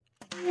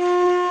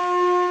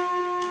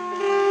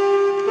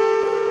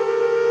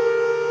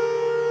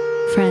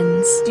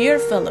Friends. Dear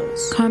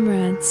fellows.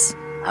 Comrades.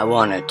 I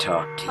want to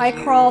talk to you. I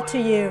crawl to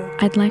you.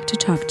 I'd like to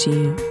talk to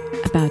you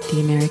about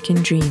the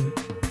American dream.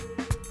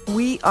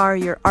 We are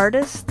your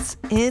artists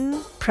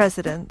in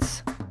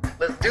presidents.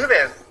 Let's do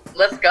this.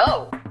 Let's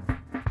go.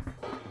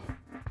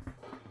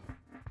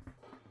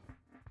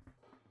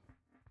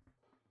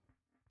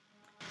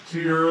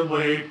 Dear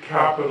late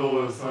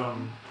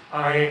capitalism,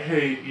 I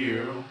hate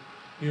you.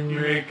 You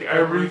make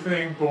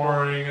everything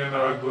boring and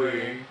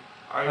ugly.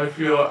 I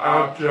feel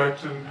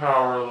abject and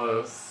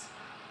powerless.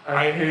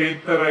 I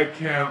hate that I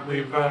can't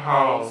leave the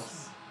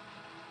house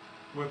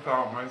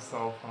without my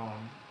cell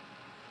phone.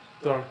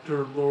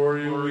 Dr.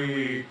 Lori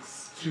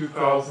Weeks,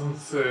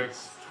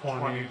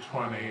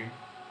 2006-2020.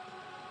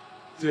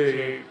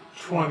 Date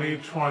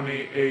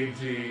 2020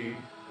 AD.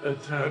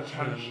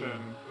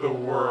 Attention, the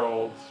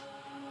world.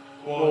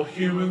 While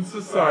human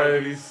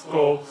society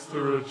skulks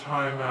through a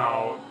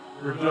timeout,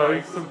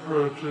 Dykes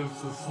approaches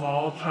the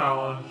small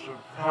challenge of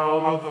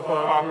how the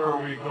fuck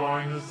are we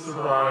going to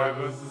survive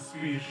as a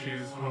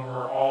species when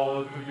we're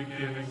all at the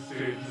beginning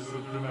stages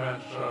of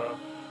dementia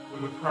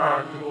with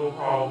practical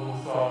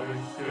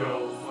problem-solving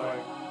skills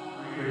like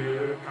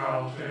creative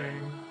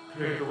counting,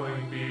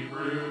 pickling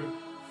beetroot,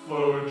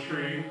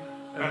 flowetry,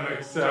 and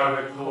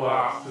ecstatic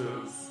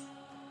collapses.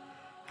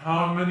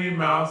 How many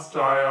mass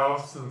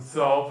die-offs and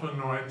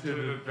self-anointed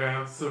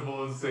advanced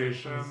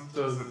civilizations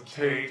does it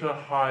take to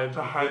hide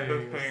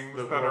the things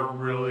that are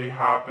really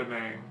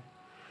happening?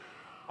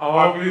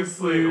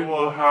 Obviously, it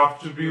will have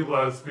to be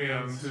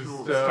lesbians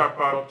who step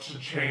up to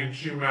change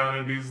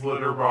humanity's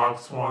litter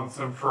box once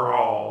and for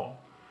all.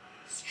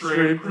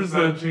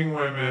 Straight-presenting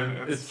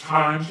women, it's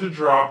time to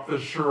drop the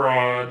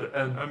charade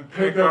and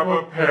pick up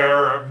a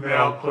pair of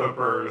nail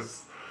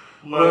clippers.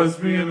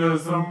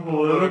 Lesbianism,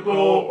 political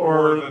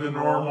or the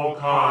normal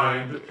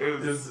kind,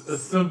 is a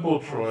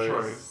simple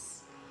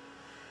choice.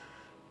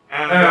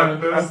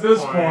 And at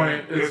this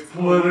point, it's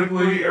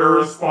politically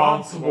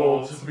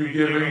irresponsible to be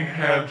giving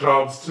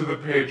handjobs to the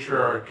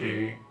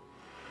patriarchy.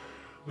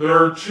 There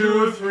are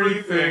 2 or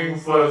 3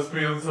 things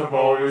lesbians have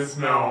always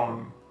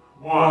known.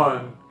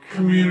 1,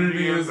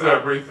 community is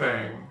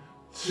everything.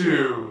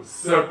 2,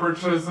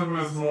 separatism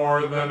is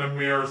more than a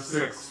mere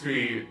 6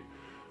 feet.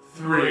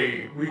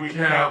 3, we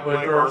can't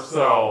lick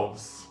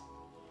ourselves.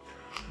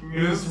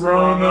 Ms.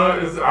 Rona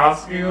is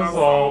asking us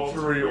all to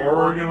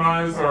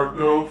reorganize our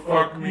Go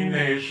Fuck Me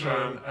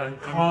Nation and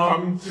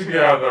come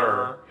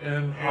together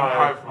in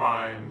hive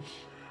mind.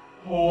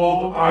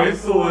 Hold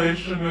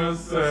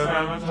isolationists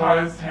and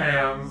sanitized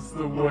hands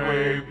the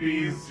way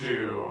bees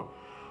do.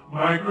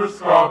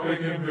 Microscopic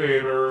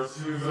invaders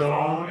whose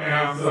own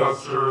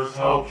ancestors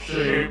helped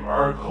shape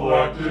our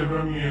collective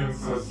immune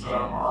system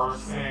are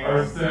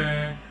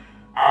saying,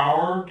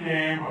 our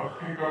game of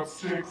pickup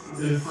sticks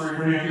is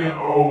freaking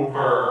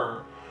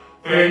over.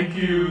 Thank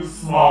you,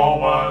 small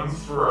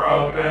ones, for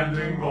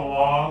upending the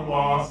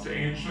long-lost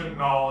ancient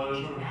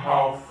knowledge of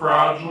how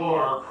fragile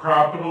our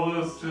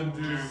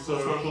capitalist-induced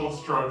social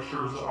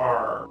structures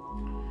are.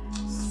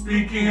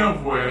 Speaking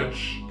of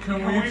which,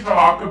 can we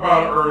talk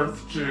about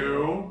Earth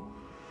 2?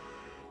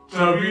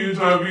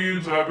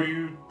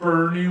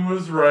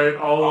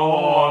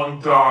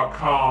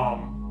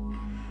 www.BernieWasRightAllAlong.com.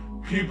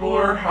 People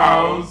are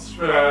housed,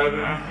 fed,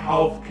 and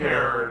health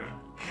cared,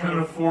 can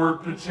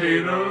afford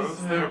potatoes,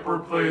 hip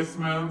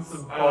replacements,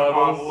 and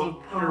bottles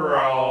of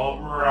Purell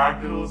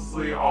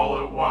miraculously all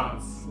at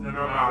once, no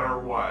matter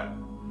what.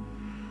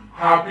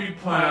 Happy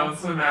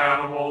plants and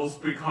animals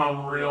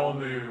become real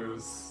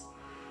news.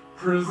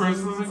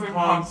 Prisons and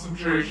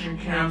concentration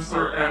camps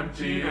are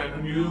empty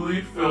and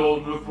newly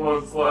filled with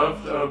what's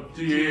left of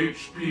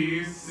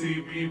DHP,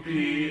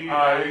 CPP,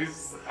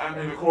 ICE,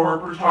 and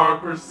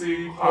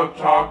corporatocracy,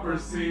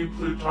 kleptocracy,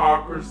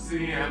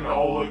 plutocracy, and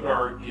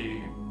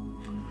oligarchy.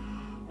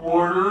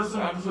 Borders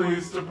and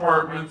police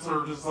departments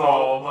are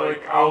dissolved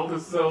like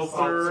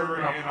Alka-Seltzer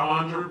and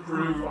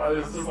 100-proof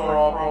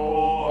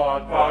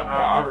isopropyl vodka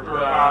after a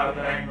bad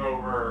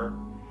hangover.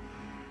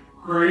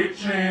 Great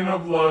chain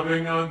of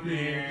loving on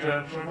being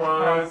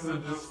gentrifies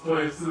and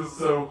displaces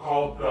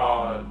so-called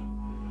God.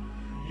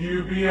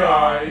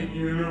 UBI,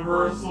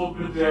 Universal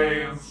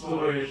Bidet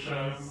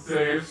Installation,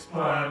 saves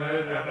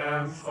planet and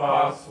ends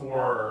class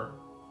war.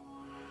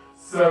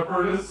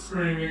 Separatist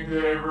Screaming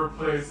Day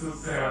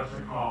replaces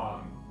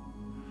SantaCon.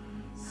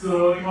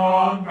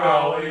 Silicon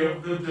Valley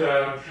of the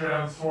Dead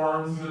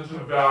transforms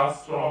into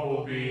vast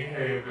bumblebee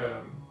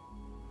haven.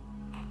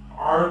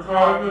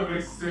 Archive of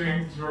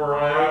extinct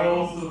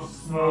varietals of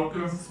smoke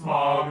and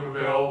smog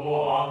available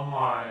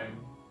online.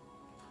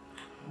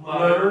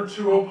 Letter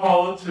to a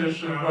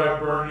Politician by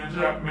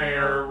Bernadette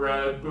Mayer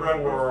read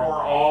before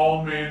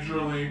all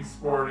Major League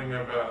sporting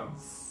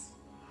events.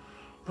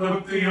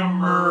 Put the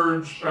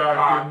emerge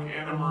back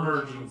in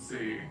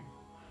emergency.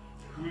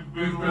 We've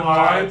been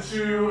lied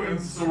to,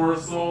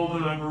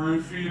 ensorcelled, and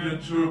roofied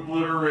into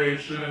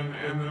obliteration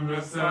in the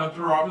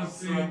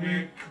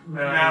misanthropocenic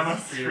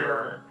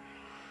manosphere.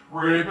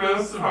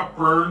 Rapists have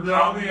burned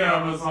down the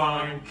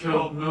Amazon and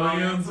killed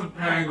millions of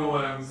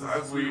pangolins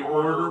as we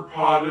order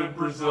potted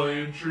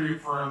Brazilian tree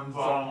ferns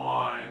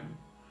online.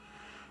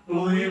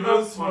 Believe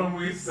us when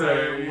we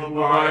say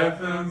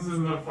leviathans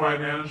in the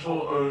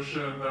financial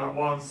ocean that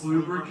once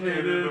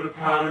lubricated a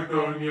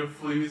Patagonia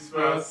fleece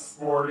vest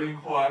sporting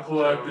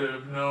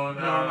collective known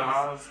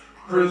as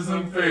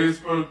Prison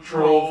Facebook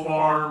Troll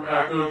Farm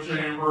Echo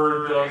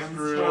Chamber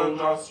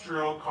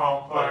Industrial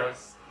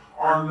Complex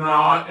are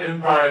not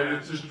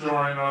invited to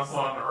join us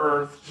on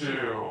Earth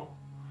 2.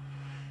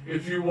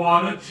 If you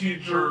want a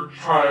teacher,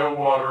 try a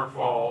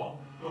waterfall.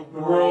 The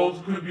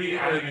world could be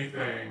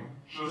anything.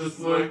 Just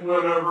lick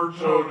whatever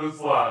toad is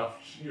left,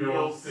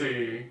 you'll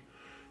see.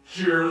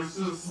 Cheers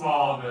to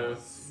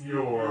smallness,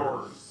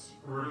 yours,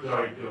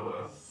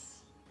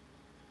 ridiculous.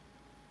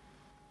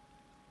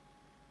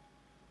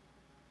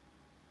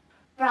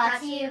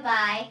 Brought to you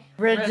by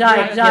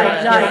Ridiculous.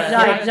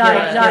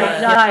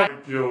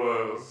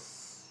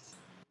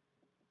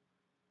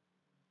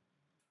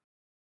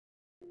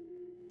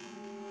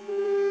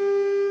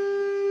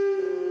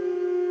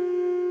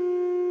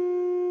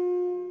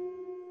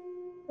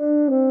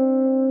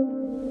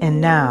 And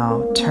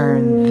now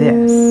turn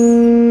this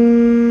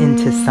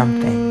into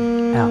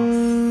something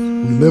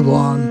else. We live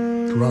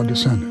on through our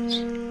descendants.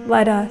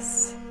 Let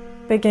us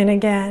begin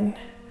again,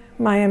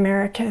 my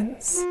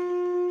Americans.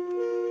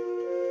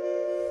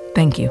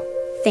 Thank you,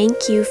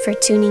 Thank you for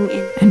tuning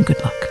in. and good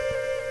luck.